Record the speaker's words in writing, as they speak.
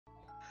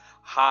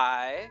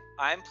Hi,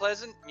 I'm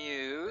Pleasant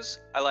Muse.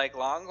 I like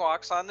long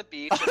walks on the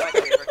beach and my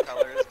favorite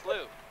color is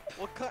blue.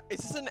 Is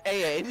this an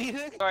AA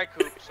meeting? Sorry,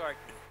 Coop. Sorry,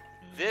 Coop.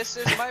 This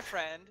is my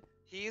friend.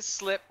 He's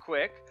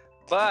Slipquik,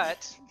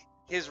 but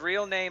his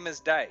real name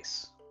is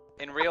Dice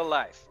in real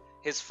life.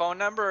 His phone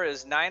number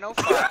is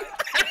 905.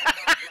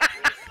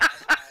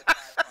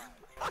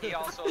 He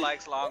also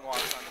likes long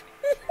walks on the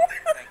beach.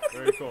 Thank you.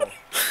 Very cool.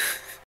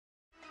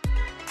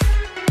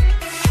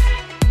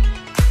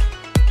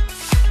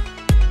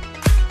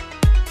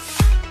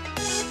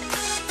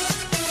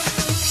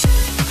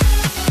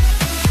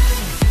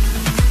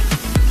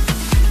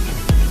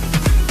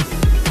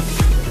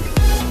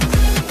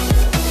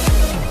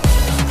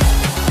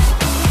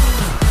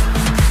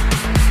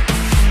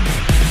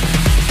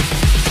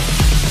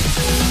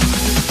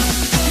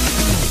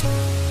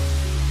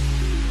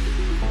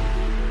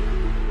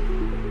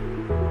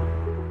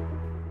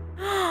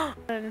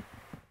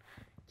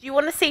 Do you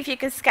want to see if you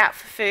can scout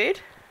for food?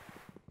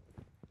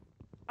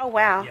 Oh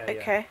wow, Yeah,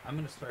 okay. Yeah. I'm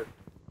gonna start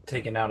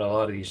taking out a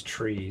lot of these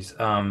trees.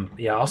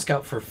 Yeah, I'll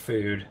scout for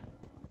food.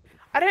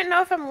 I don't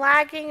know if I'm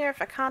lagging or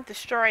if I can't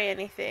destroy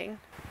anything.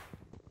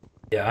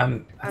 Yeah,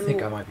 I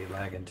think I might be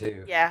lagging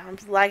too. Yeah, I'm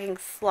lagging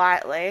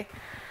slightly.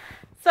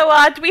 So,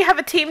 do we have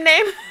a team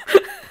name?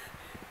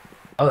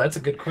 Oh, that's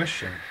a good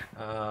question.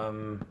 I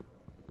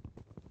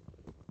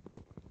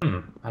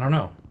don't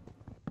know.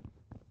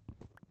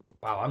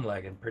 Wow, I'm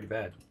lagging pretty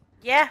bad.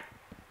 Yeah,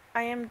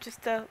 I am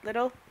just a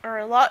little or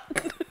a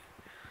lot.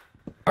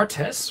 Our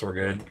tests were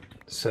good,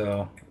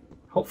 so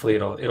hopefully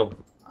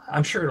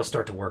I'm sure it'll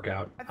start to work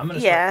out. I'm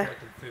gonna start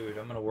collecting food.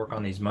 I'm gonna work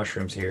on these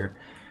mushrooms here.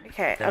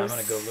 Okay. Then I'm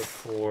gonna go look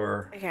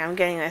for. Okay, I'm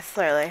getting there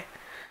slowly.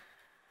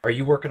 Are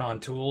you working on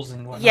tools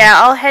and whatnot? Yeah,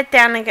 I'll head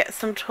down and get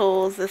some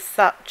tools as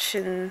such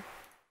and.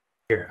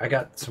 Here, I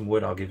got some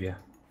wood. I'll give you.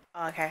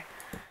 Oh, okay.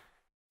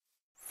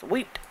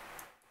 Sweet.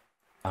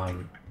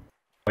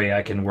 Way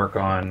I can work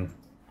on.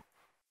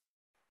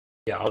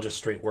 Yeah, I'll just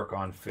straight work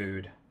on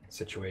food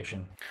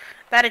situation.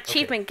 That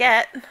achievement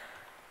get.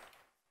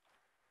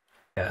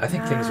 Yeah, I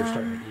think things are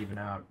starting to even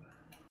out.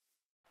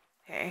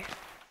 Okay.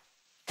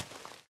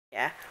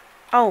 Yeah.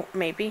 Oh,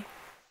 maybe.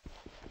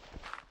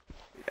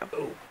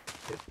 Oh,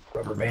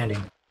 rubber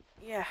banding.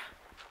 Yeah.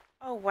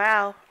 Oh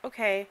wow.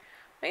 Okay.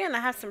 We're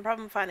gonna have some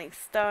problem finding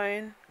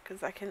stone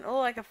because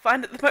all I can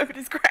find at the moment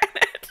is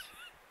granite.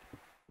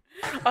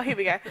 Oh, here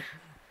we go.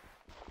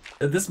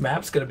 This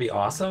map's gonna be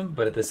awesome,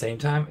 but at the same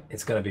time,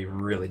 it's gonna be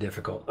really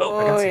difficult. Oh,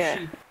 I got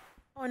some sheep.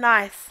 Oh,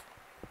 nice.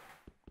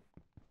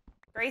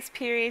 Grace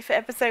period for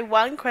episode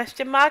 1?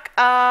 Question mark.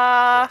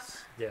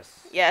 Yes.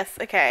 Yes.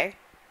 Okay.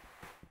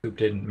 Coop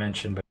didn't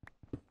mention, but.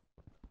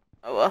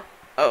 Oh well.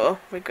 Oh well.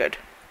 We're good.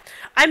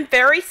 I'm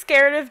very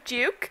scared of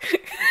Duke.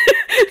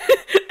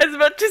 As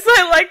much as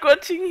I like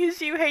watching his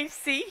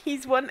UHC,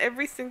 he's won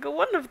every single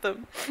one of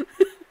them.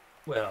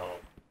 Well,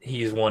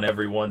 he's won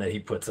every one that he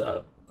puts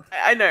up.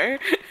 I know.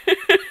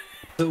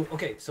 So,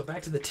 okay, so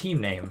back to the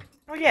team name.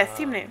 Oh yes,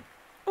 team name.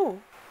 Oh.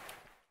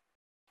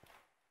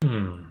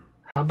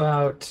 How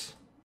about...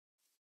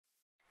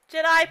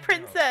 Jedi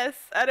Princess.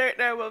 I don't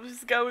know. We'll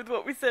just go with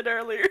what we said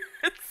earlier.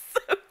 It's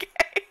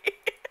okay.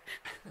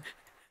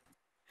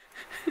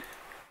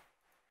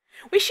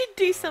 We should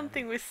do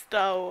something with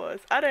Star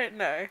Wars. I don't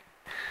know.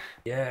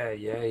 Yeah.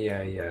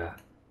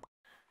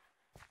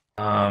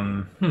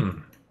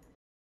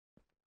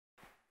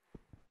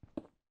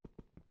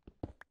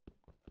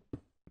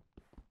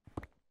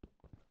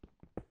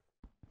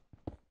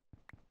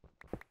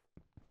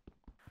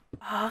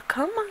 Oh,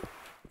 come on.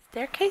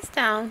 Staircase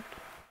down.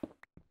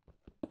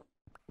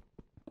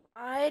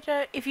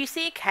 If you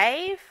see a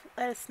cave,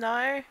 let us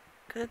know.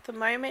 Because at the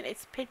moment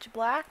it's pitch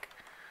black.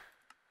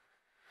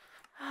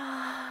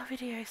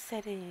 Video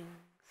settings.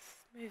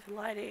 Smooth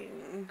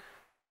lighting.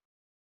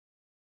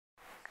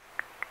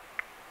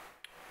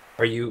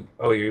 Are you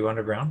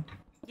underground?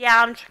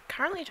 Yeah, I'm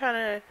currently trying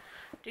to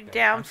dig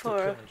down I'm still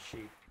for... killing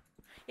sheep.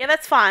 Yeah,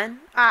 that's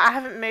fine. I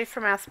haven't moved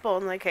from our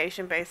spawn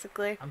location,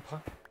 basically.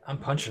 I'm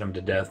punching them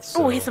to death.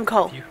 So oh, here's some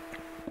coal.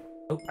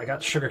 Oh, I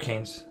got sugar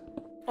canes.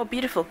 Oh,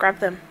 beautiful. Grab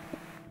them.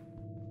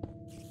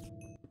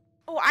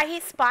 Oh, I hear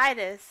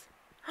spiders.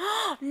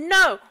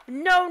 No!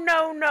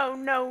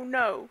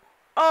 No.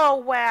 Oh,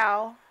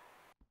 wow.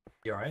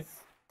 You alright?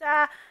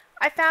 I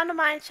found a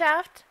mine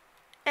shaft,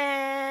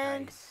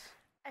 and Nice.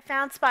 I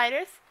found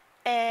spiders,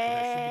 There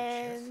should be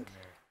and... chests in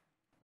there.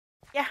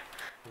 Yeah.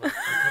 Look,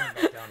 I'm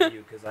coming back down to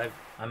you because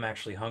I'm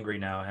actually hungry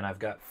now, and I've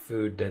got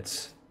food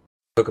that's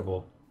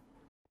cookable.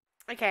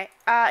 Okay,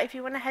 if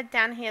you want to head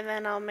down here,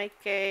 then I'll make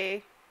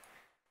a...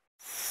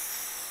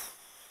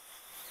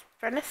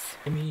 furnace?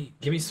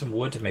 Give me some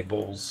wood to make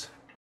bowls.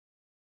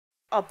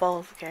 Oh,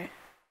 bowls, okay.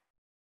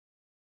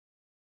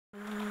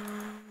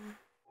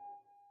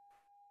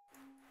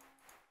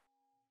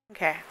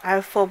 Okay, I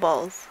have 4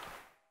 bowls.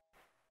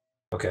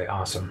 Okay,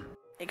 awesome.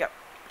 There you go.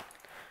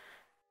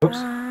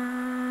 Oops.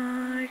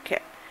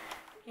 Okay.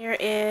 Here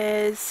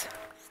is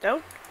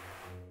stone.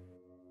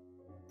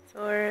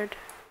 Sword.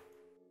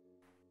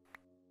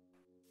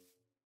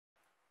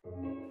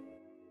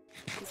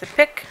 Here's a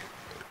pick.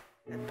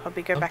 I'd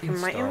probably go back in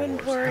my Star Wars.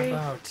 inventory.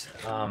 How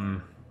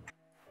about,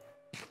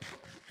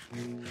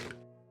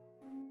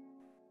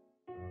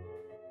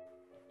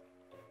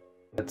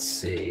 let's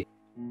see.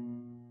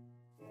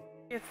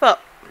 Your foot.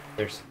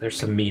 There's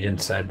some meat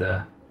inside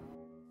the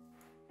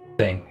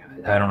thing.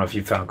 I don't know if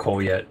you found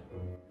coal yet.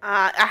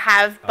 I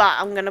have, but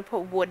I'm gonna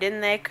put wood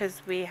in there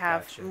because we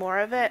have Gotcha. more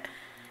of it.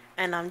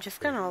 And I'm just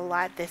gonna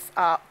light this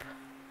up.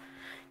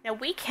 Now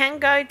we can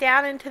go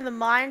down into the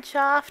mine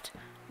shaft,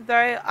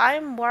 though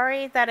I'm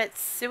worried that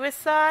it's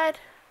suicide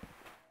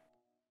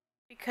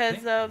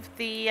because of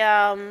the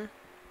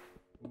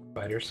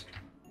Spiders.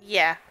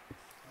 yeah.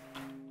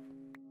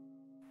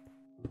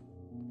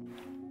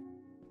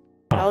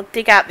 I'll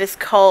dig out this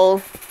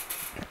coal.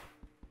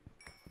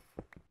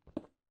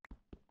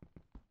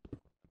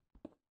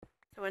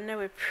 So I know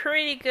we're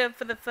pretty good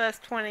for the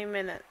first 20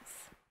 minutes.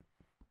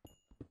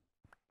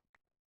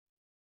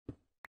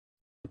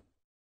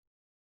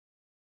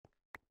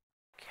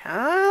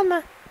 Come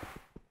on.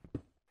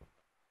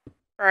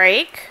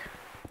 Break.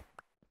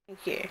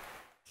 Thank you.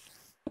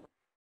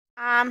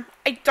 I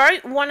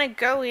don't want to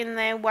go in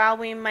there while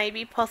we may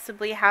be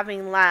possibly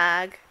having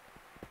lag.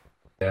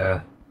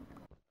 Yeah.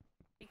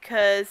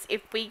 Because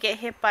if we get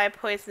hit by a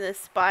poisonous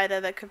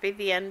spider, that could be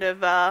the end of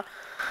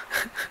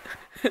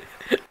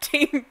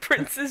Team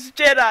Princess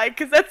Jedi,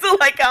 because that's all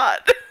I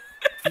got.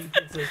 Team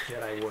Princess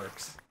Jedi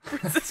works.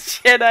 Princess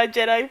Jedi,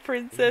 Jedi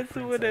Princess,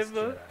 or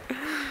whatever.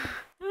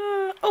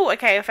 Oh,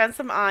 okay, I found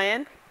some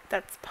iron.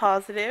 That's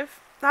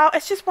positive. No,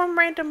 it's just one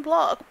random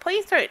block.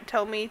 Please don't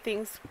tell me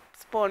things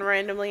spawn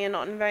randomly and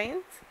not in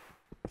veins.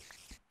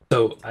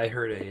 So I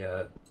heard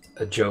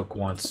a joke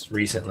once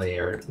recently,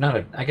 or not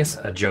a, I guess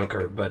a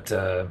joker, but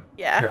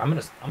yeah. Here, I'm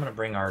gonna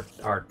bring our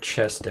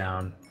chest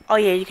down. Oh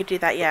yeah, you could do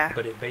that, yeah.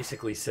 But it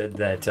basically said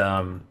that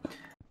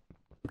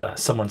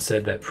someone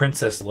said that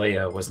Princess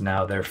Leia was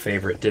now their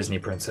favorite Disney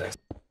princess.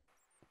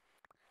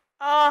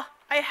 Oh,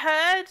 I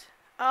heard.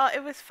 Oh,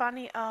 it was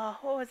funny. Oh,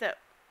 what was it?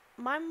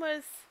 Mine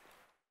was.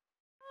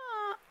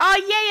 Oh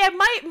yeah,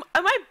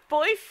 my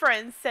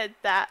boyfriend said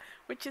that,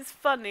 which is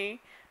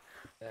funny,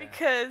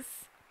 because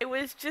it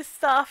was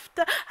just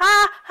after. No.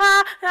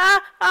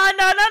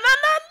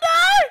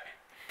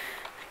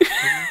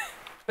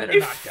 Better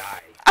not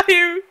die.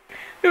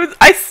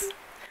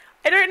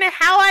 I don't know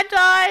how I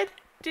died.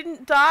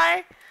 Didn't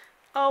die.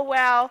 Oh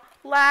wow.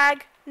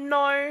 Lag.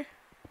 No.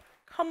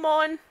 Come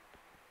on.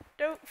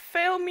 Don't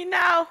fail me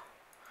now.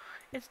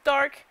 It's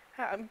dark.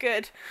 I'm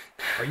good.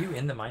 Are you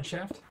in the mine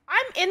shaft?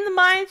 I'm in the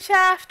mine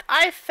shaft.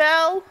 I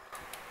fell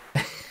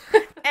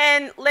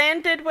and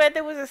landed where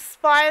there was a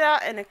spider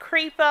and a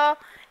creeper,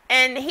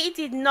 and he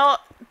did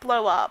not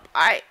blow up.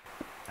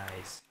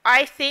 Nice.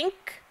 I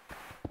think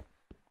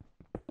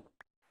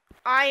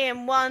I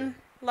am one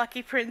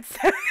lucky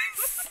princess.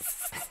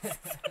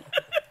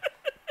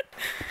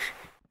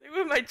 They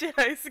were my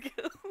Jedi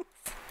skills.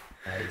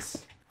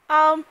 Nice.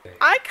 Okay.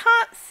 I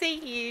can't see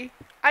you.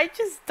 I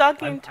just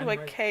dug into a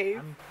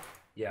cave.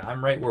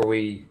 I'm right where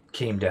we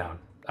came down.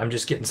 I'm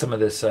just getting some of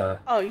this.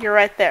 Oh, you're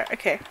right there.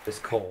 Okay. This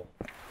coal.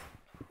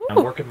 Ooh.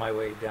 I'm working my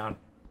way down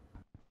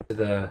to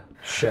the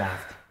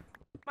shaft.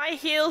 My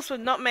heels were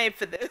not made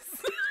for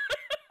this.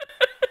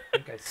 I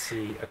think I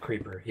see a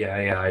creeper.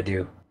 Yeah, I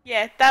do.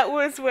 Yeah, that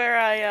was where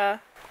I,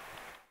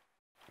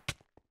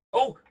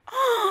 Oh!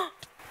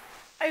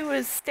 I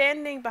was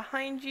standing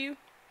behind you.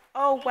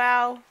 Oh,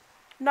 wow.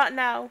 Not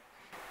now.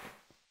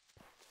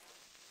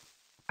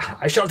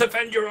 I shall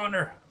defend your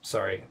honor.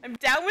 Sorry. I'm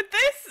down with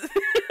this.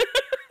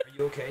 Are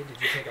you okay?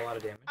 Did you take a lot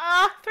of damage?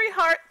 3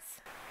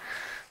 hearts.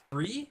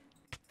 3?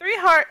 3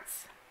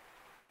 hearts.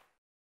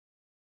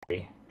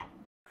 3.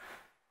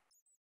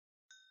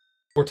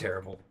 We're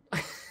terrible.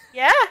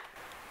 Yeah.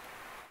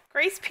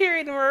 Grace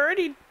period, and we're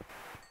already...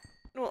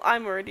 Well,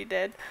 I'm already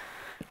dead.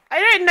 I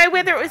don't know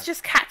whether it was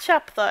just catch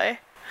up, though.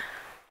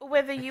 Or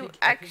whether you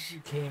actually... I think you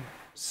came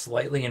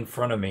slightly in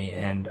front of me,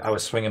 and I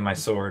was swinging my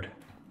sword.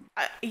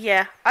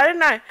 Yeah, I don't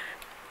know.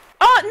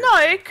 Oh,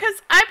 no,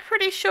 because I'm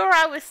pretty sure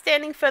I was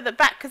standing further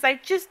back, because I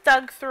just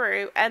dug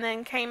through and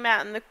then came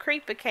out and the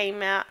creeper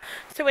came out.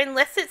 So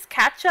unless it's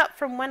catch up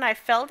from when I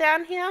fell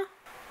down here,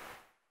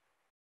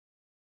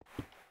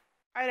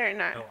 I don't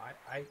know. No,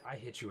 I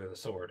hit you with a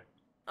sword.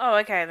 Oh,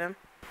 okay then.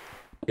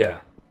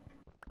 Yeah.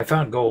 I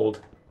found gold.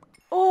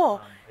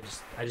 Oh.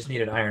 I just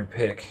need an iron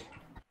pick.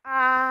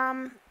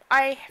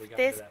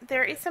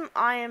 There is some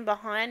iron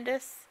behind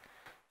us.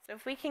 So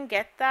if we can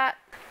get that.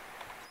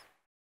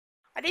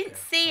 I didn't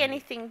see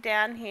anything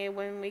down here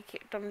when we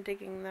kept on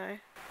digging though.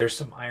 There's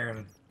some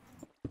iron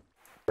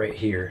right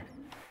here.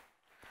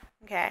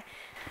 Okay.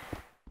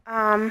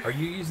 Are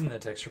you using the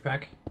texture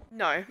pack?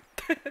 No.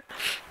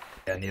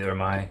 Yeah, neither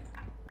am I.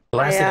 The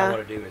last thing I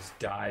want to do is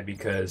die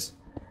because,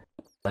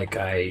 like,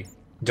 I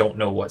don't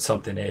know what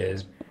something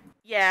is.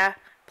 Yeah.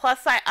 Plus,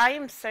 I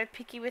am so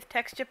picky with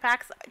texture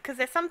packs because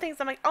there's some things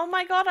I'm like, oh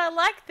my god, I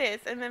like this,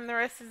 and then the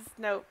rest is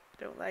nope,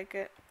 don't like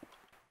it.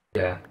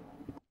 Yeah.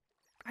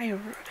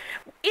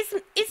 Is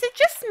it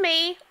just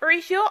me, or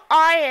is your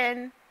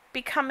iron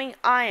becoming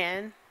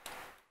iron?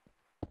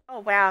 Oh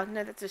wow,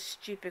 no, that's a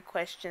stupid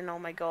question. Oh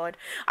my god,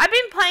 I've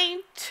been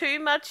playing too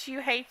much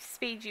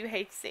Speed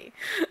UHC.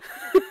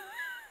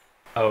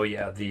 Oh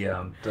yeah,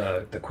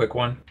 the quick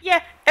one.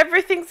 Yeah,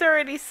 everything's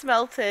already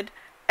smelted,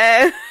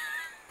 and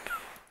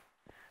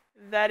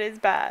that is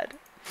bad.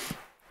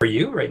 For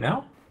you right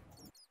now?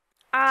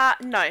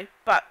 No,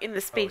 but in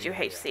the Speed yeah,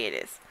 UHC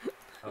it is.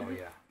 Oh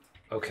yeah.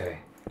 Okay.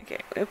 Okay,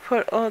 we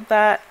put all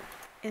that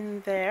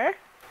in there.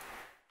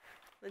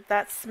 Let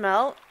that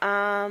smell.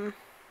 Right,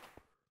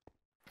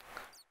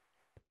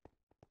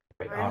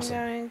 I'm awesome.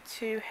 going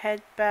to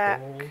head back.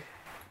 Gold.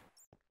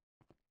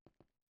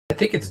 I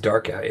think it's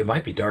dark out. It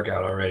might be dark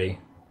out already.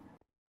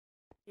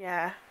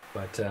 Yeah.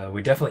 But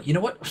we definitely. You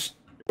know what?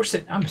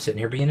 I'm sitting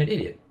here being an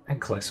idiot. I can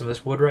collect some of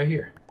this wood right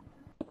here.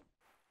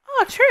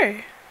 Oh,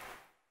 true.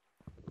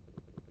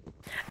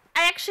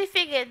 I actually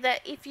figured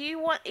that if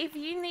you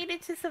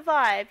needed to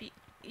survive,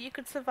 you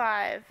could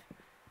survive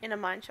in a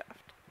mine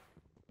shaft.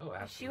 Oh,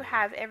 absolutely. You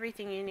have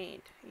everything you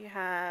need. You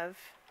have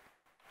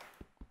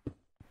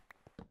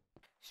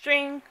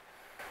string.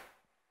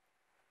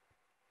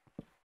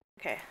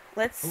 Okay,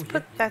 let's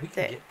put that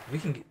there. We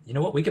can get, you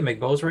know what? We can make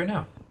bows right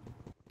now.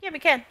 Yeah, we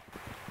can.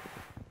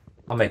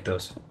 I'll make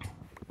those.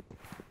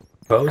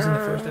 Bows in the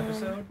first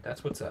episode?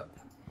 That's what's up.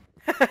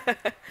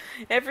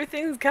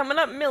 Everything's coming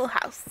up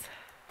Millhouse.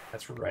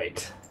 That's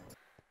right.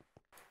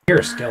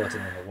 Here's a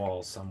skeleton in the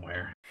walls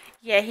somewhere.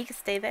 Yeah, he can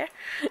stay there.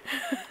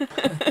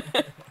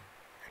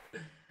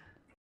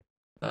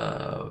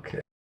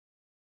 Okay.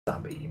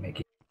 Zombie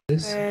making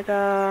this.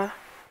 But,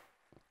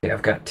 Okay,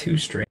 I've got 2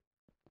 strings.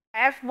 I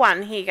have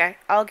 1. Here you go.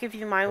 I'll give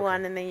you my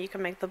 1 and then you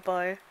can make the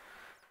bow.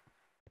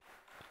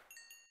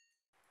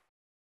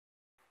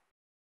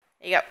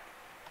 There you go.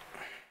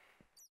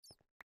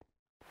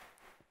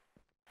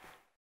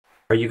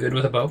 Are you good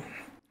with a bow?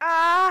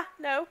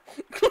 No.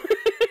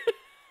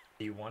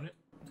 Do you want it?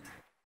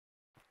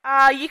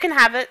 You can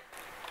have it.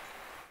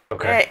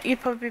 Okay.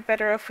 You'd probably be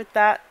better off with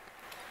that.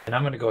 And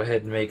I'm gonna go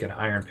ahead and make an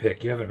iron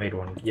pick. You haven't made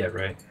one yet,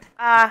 right?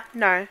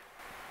 No.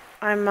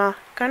 I'm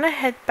gonna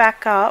head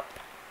back up.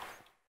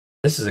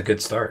 This is a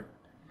good start.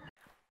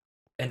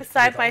 And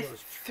Beside my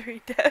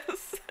 3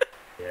 deaths.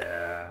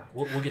 Yeah,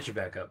 we'll get you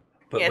back up.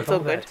 But yeah, with it's all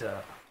all good.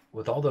 that,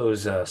 with all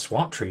those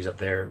swamp trees up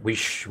there, we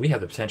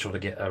have the potential to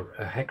get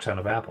a heck ton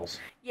of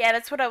apples. Yeah,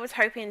 that's what I was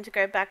hoping to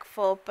go back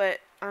for, but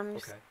I'm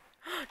just... Okay.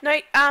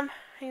 No,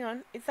 hang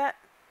on. Is that...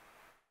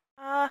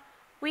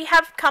 we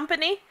have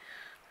company.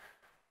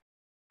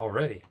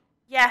 Already?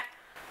 Yeah.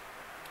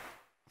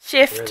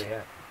 Shift. Where are they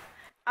at?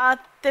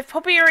 They've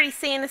probably already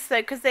seen us though,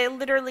 because they're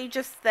literally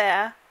just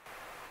there.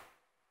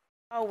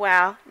 Oh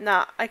wow.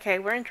 Nah, okay,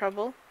 we're in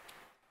trouble.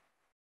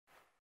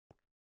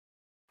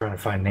 Trying to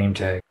find name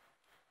tag.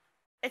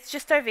 It's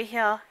just over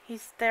here.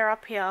 They're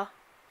up here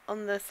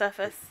on the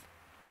surface.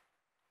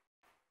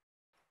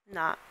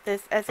 Nah,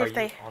 there's as Are if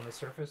they... you on the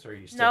surface, or are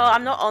you still... No,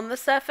 I'm not on the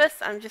surface.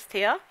 I'm just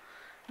here.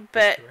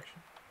 But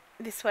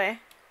this way.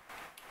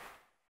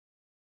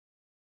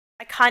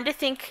 I kind of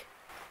think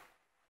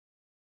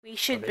we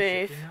should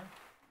move.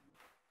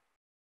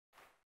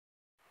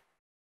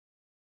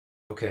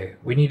 Okay,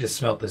 we need to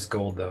smelt this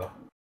gold though.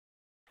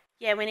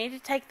 Yeah, we need to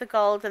take the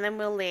gold and then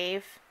we'll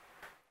leave.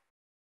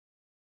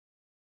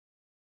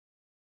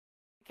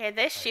 Okay,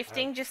 they're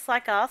shifting just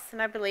like us,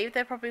 and I believe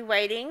they're probably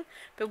waiting,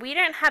 but we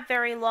don't have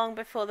very long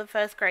before the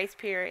first grace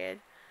period.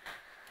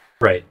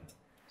 Right.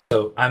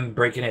 So I'm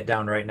breaking it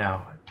down right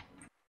now.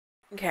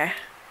 Okay.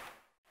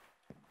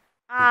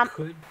 We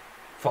could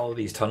follow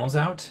these tunnels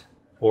out,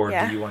 or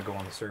yeah. do you want to go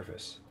on the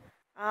surface?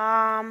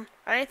 I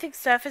don't think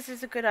surface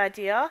is a good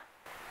idea.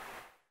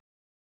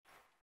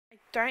 I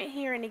don't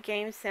hear any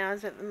game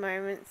sounds at the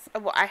moment. Oh,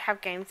 well, I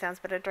have game sounds,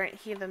 but I don't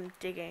hear them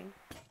digging.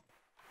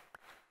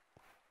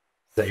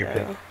 Is that your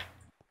pick?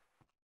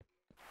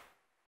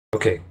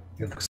 Okay,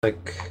 it looks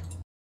like...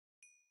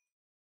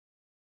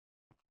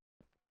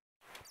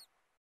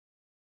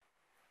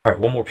 Alright,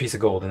 one more piece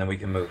of gold and then we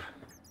can move.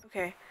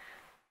 Okay.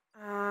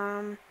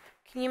 Can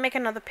you make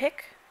another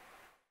pick?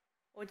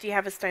 Or do you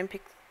have a stone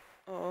pick?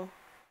 Or...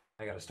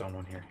 I got a stone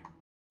one here.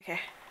 Okay.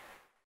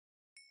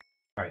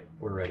 Alright,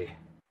 we're ready.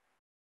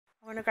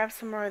 I want to grab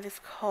some more of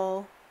this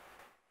coal.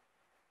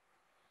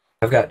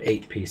 I've got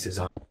 8 pieces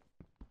on.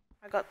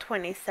 I got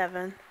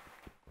 27.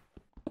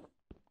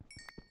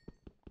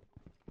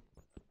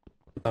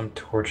 Some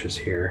torches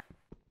here.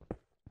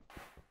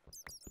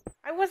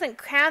 I wasn't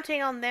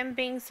counting on them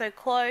being so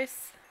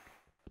close.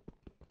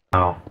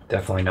 No,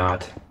 definitely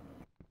not.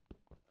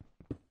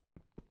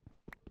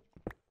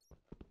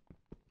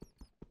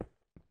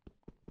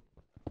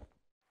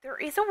 There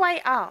is a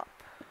way up.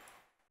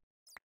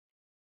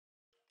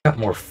 Got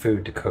more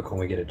food to cook when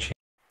we get a chance.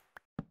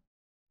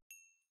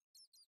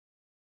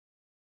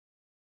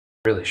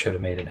 Really should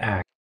have made an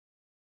axe.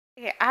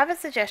 Okay, I have a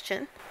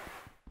suggestion.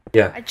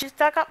 Yeah. I just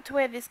dug up to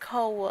where this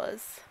coal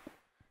was.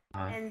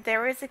 And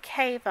there is a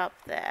cave up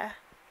there.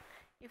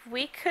 If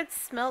we could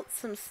smelt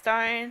some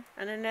stone,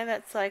 and I know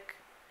that's like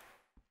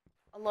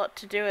a lot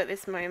to do at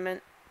this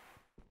moment.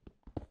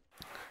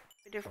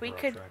 But if we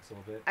could...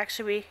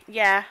 Actually,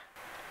 yeah.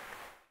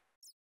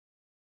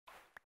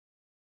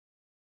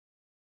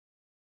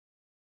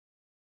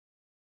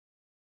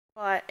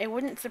 But it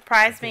wouldn't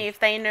surprise me if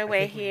they know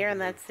we're here and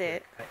that's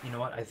it. You know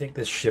what? I think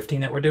this shifting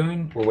that we're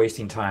doing, we're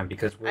wasting time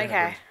because we're in a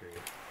grace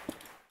period.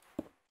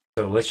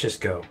 So let's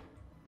just go.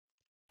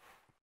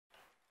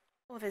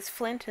 Oh, there's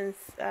flint and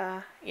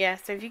yeah.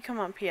 So if you come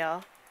up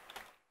here.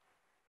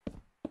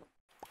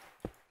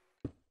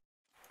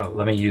 Oh,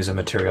 let me use a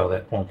material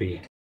that won't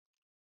be.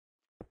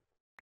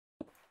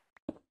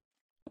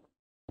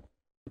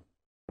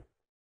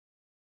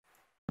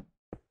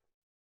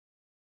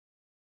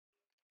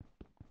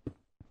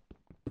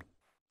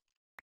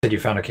 Did you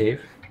found a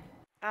cave?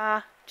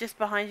 Just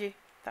behind you,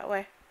 that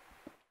way.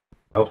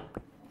 Oh.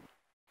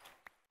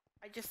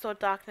 I just saw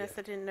darkness.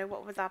 I didn't know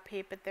what was up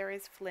here, but there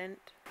is flint.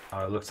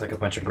 Oh, it looks like a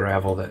bunch of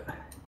gravel that.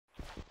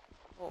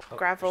 Oh,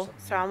 gravel.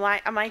 So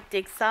I might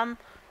dig some.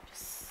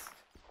 Just.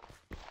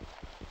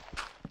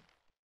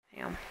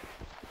 Damn.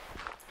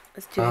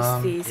 Let's do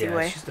this the easy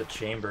way. It's just a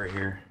chamber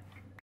here.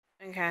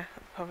 Okay,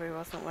 probably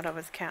wasn't what I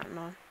was counting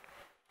on.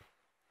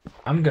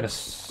 I'm gonna.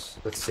 Let's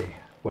see.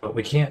 Well,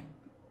 we can't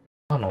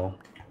tunnel.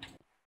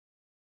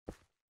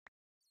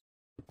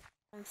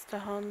 Monster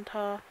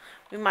Hunter.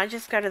 We might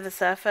just go to the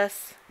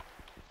surface.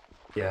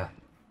 Yeah.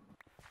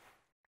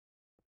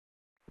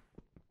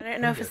 I don't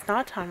know if it's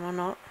nighttime or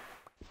not.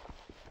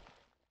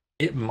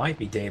 It might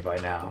be day by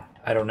now.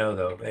 I don't know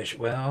though.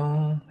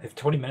 Well, if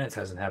 20 minutes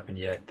hasn't happened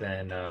yet,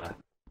 then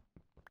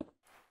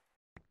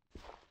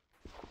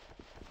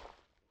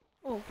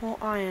Oh, more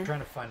iron.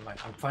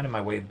 I'm finding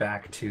my way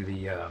back to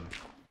the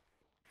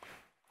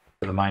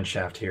mine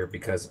shaft here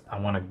because I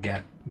want to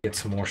get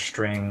some more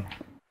string.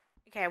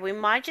 Okay, we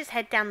might just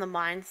head down the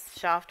mine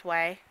shaft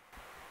way.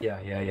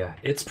 Yeah.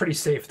 It's pretty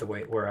safe the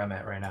way where I'm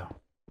at right now.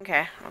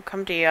 Okay, I'll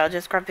come to you. I'll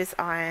just grab this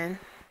iron.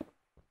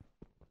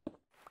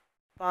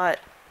 But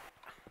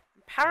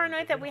I'm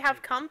paranoid that we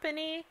have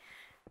company,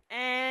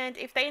 and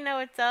if they know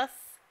it's us,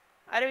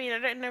 I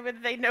don't know whether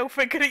they know if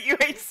we're good at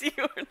UHC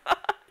or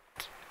not.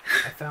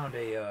 I found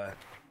a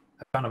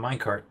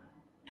minecart.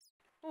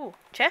 Ooh,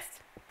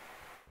 chest?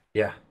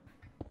 Yeah.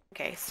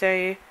 Okay,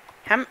 so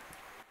how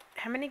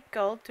many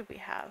gold do we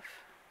have?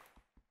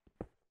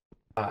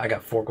 I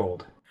got 4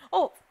 gold.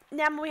 Oh,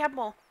 now we have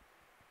more.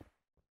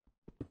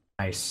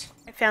 Nice.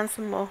 I found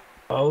some more.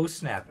 Oh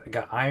snap! I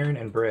got iron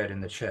and bread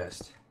in the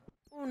chest.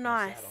 Oh,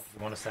 nice.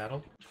 You want a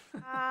saddle?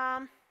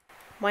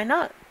 Why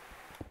not?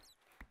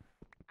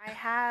 I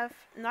have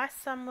nice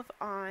sum of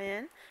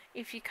iron.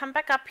 If you come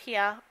back up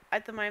here,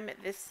 at the moment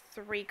there's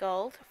 4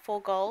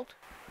 gold.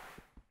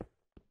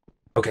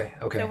 Okay.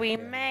 So we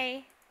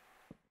may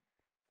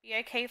be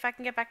okay if I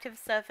can get back to the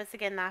surface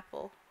again,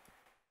 Apple.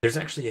 There's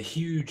actually a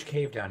huge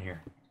cave down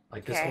here.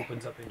 Like this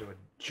opens up into a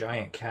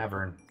giant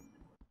cavern.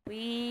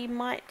 We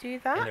might do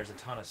that. And there's a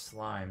ton of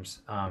slimes.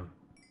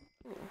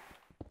 Ooh.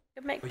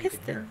 Could make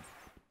pistons.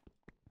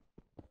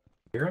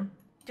 Hear them?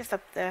 Just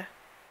up there.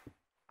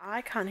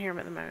 I can't hear them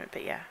at the moment,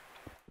 but yeah.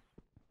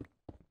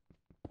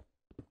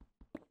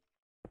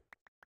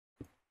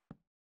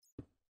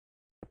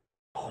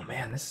 Oh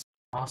man, this is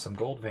awesome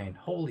gold vein.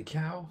 Holy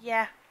cow.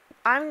 Yeah.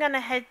 I'm gonna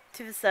head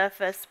to the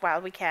surface while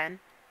we can.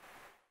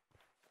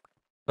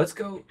 Let's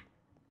go.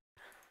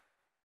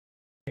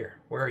 Here,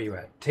 where are you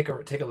at? Take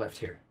a left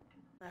here.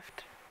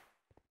 Left.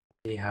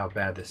 See how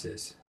bad this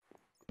is.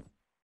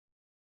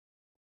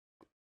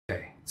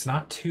 Okay, it's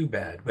not too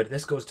bad, but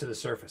this goes to the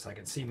surface. I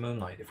can see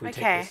moonlight if we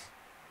take this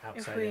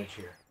outside edge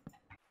here.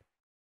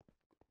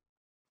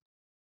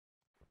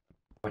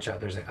 Watch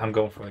out, I'm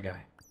going for the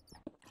guy.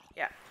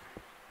 Yeah.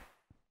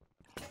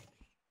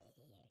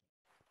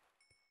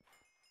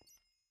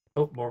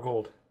 Oh, more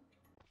gold.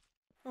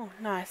 Oh,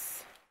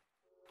 nice.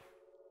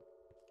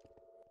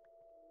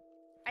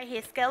 I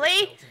hear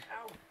Skelly.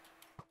 Ow.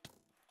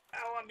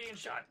 Ow, I'm being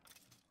shot.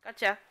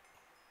 Gotcha.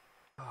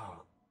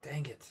 Oh,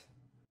 dang it.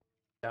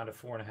 Down to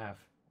 4.5.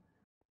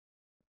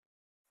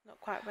 Not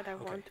quite what I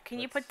want. Can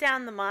you put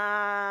down the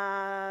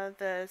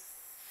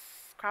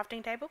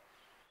crafting table?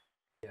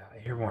 Yeah, I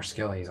hear more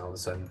skellies all of a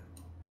sudden.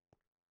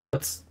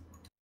 Let's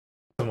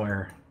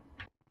somewhere.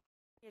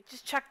 Yeah,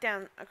 just chuck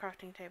down a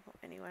crafting table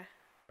anyway.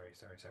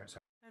 Sorry.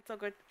 That's all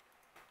good.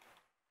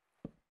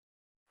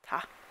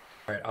 Ha.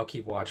 Alright, I'll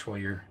keep watch while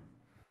you're...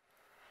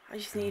 I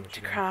just need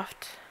to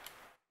craft.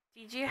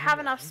 Did you have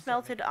enough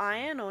smelted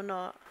iron or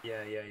not?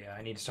 Yeah.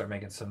 I need to start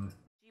making some...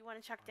 Do you want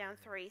to chuck down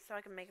 3 so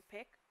I can make a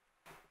pick?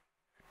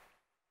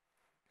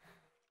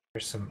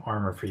 Here's some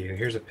armor for you.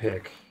 Here's a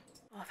pick.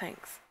 Oh,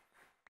 thanks.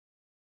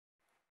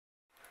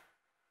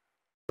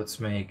 Let's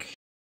make...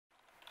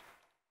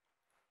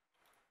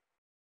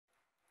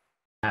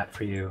 a hat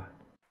for you.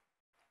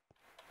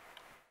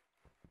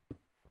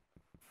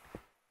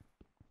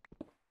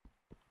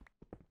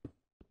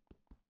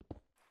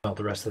 Melt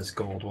the rest of this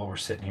gold while we're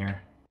sitting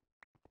here.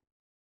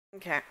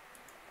 Okay.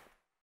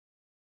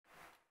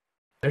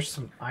 There's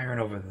some iron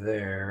over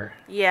there.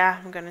 Yeah,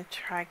 I'm gonna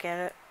try get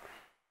it.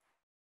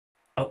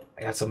 Oh,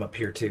 I got some up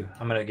here too.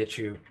 I'm gonna get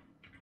you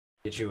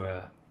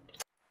a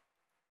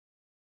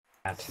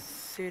hat.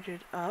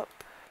 Suited up.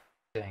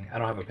 Dang, I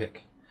don't have a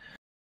pick.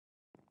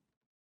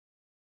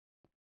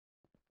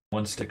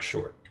 1 stick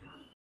short.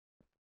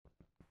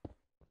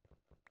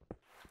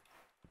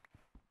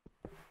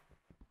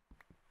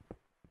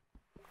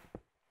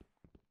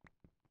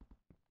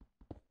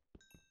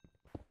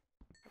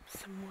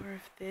 some more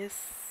of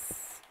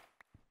this.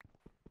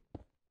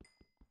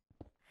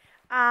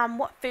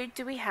 What food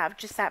do we have?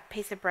 Just that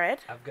piece of bread?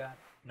 I've got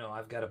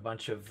a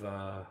bunch of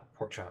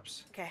pork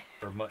chops. Okay.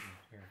 Or mutton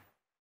here.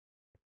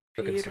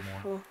 Cooking some more.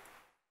 Beautiful.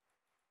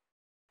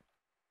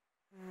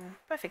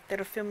 Perfect.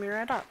 That'll fill me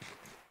right up.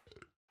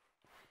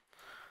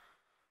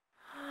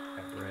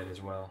 Got bread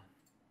as well.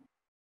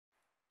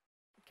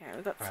 Okay,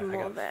 we got some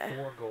more there. I got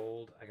 4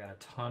 gold. I got a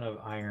ton of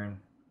iron.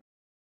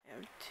 I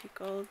have 2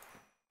 gold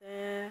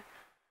there.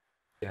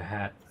 A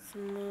hat.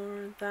 Some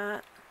more of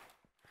that.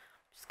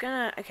 Just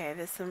gonna. Okay,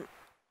 there's some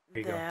Here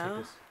you there. go.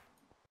 Take this.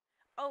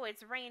 Oh,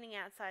 it's raining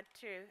outside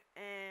too,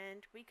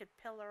 and we could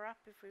pillar up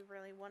if we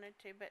really wanted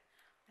to, but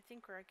I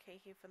think we're okay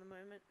here for the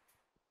moment.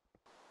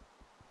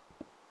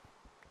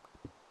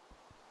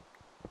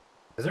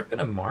 Has there been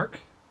a mark?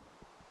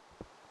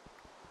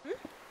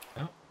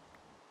 No.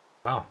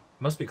 Wow,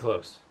 must be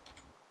close.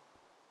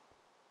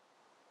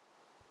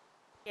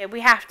 Yeah,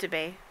 we have to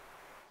be.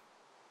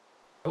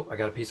 Oh, I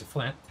got a piece of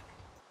flint.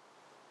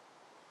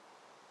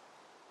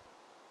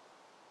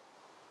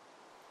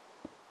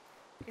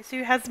 Guess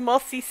who has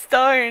mossy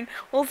stone?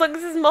 Well, as long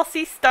as it's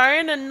mossy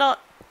stone and not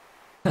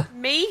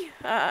me,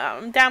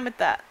 I'm down with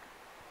that.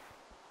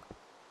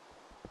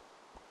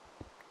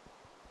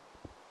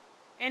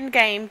 End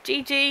game.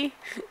 GG.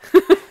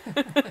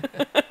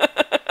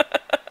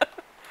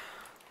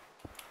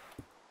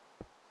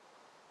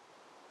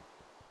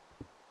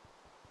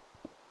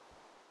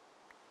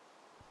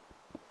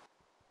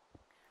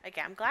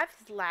 Okay, I'm glad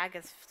this lag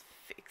is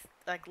fixed,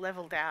 like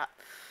leveled out.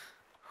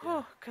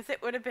 Because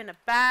it would have been a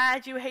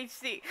bad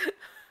UHC.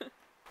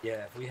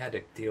 Yeah, if we had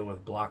to deal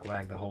with block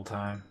lag the whole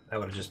time, that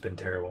would have just been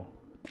terrible.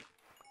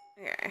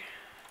 Okay.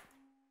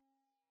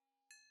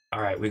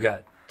 All right, we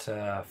got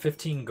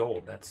 15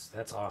 gold.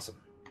 That's awesome.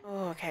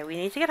 Oh, okay. We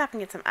need to get up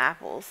and get some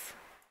apples.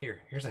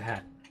 Here's a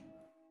hat.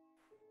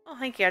 Oh,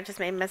 thank you. I just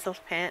made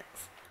myself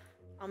pants.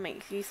 I'll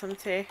make you some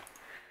too.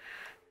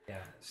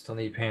 Yeah, still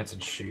need pants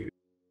and shoes.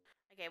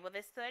 Okay, well,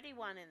 there's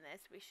 31 in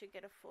this. We should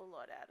get a full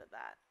lot out of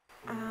that.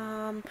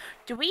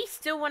 Do we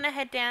still want to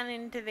head down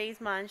into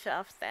these mine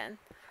shafts then?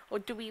 Or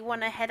do we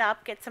want to head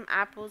up, get some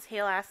apples,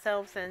 heal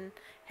ourselves, and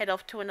head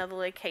off to another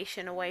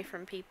location away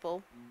from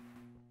people?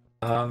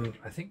 I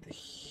think the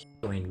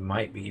healing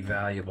might be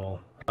valuable.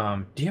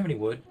 Do you have any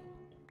wood?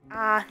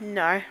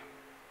 No.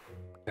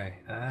 Okay,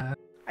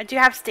 I do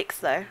have sticks,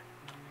 though.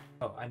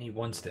 oh, I need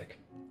 1 stick.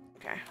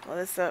 Okay, well,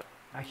 there's a...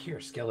 I hear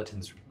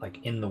skeletons,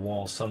 like, in the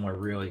wall somewhere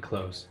really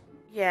close.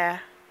 Yeah.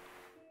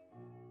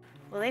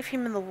 We'll leave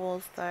him in the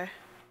walls, though.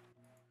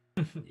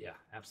 Yeah,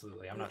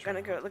 absolutely. I'm I'm not not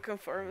gonna trying go looking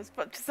for him as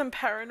much as I'm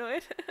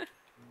paranoid.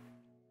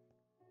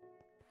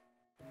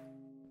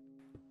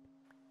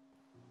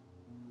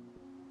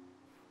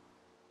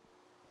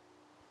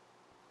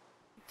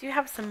 Do you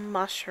have some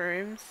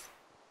mushrooms?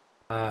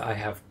 I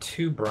have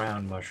 2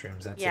 brown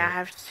mushrooms. That's Yeah, it. I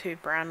have 2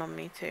 brown on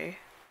me too.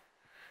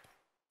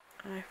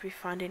 If we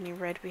find any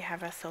red, we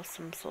have ourselves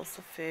some source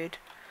of food.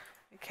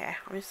 Okay,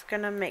 I'm just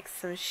gonna make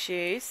some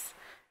shoes,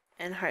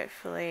 and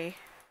hopefully,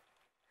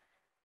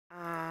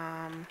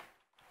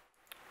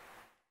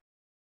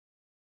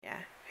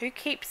 yeah.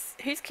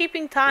 Who's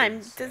keeping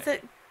time? Does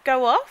it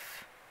go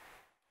off?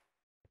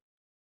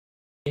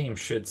 The game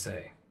should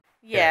say.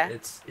 Yeah.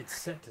 It's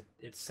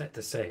set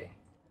to say.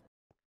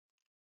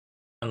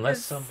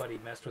 Unless somebody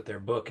messed with their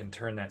book and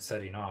turned that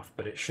setting off,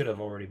 but it should have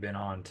already been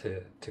on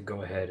to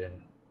go ahead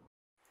and...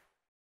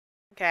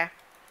 Okay.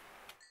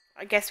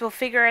 I guess we'll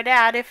figure it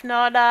out. If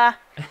not, have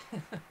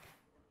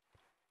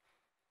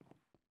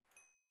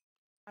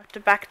to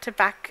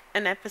back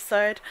an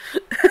episode.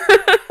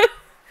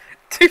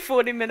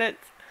 240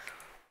 minutes.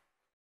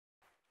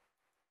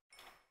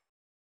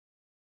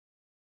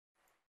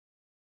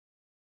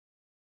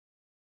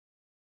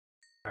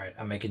 Alright,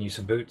 I'm making you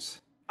some boots.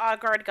 Oh, I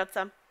already got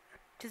some.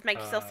 Just make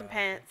yourself some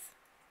pants.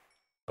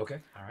 Okay,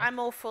 alright. I'm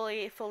all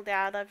fulled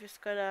out. I've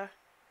just gotta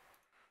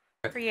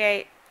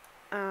create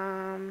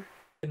in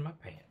my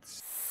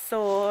pants.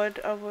 Sword.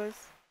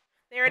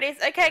 There it is.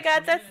 Okay,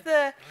 guys, that's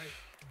the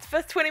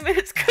first 20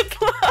 minutes.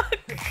 Good luck.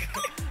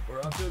 We're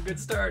off to a good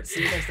start.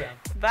 See you next time.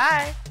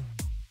 Bye.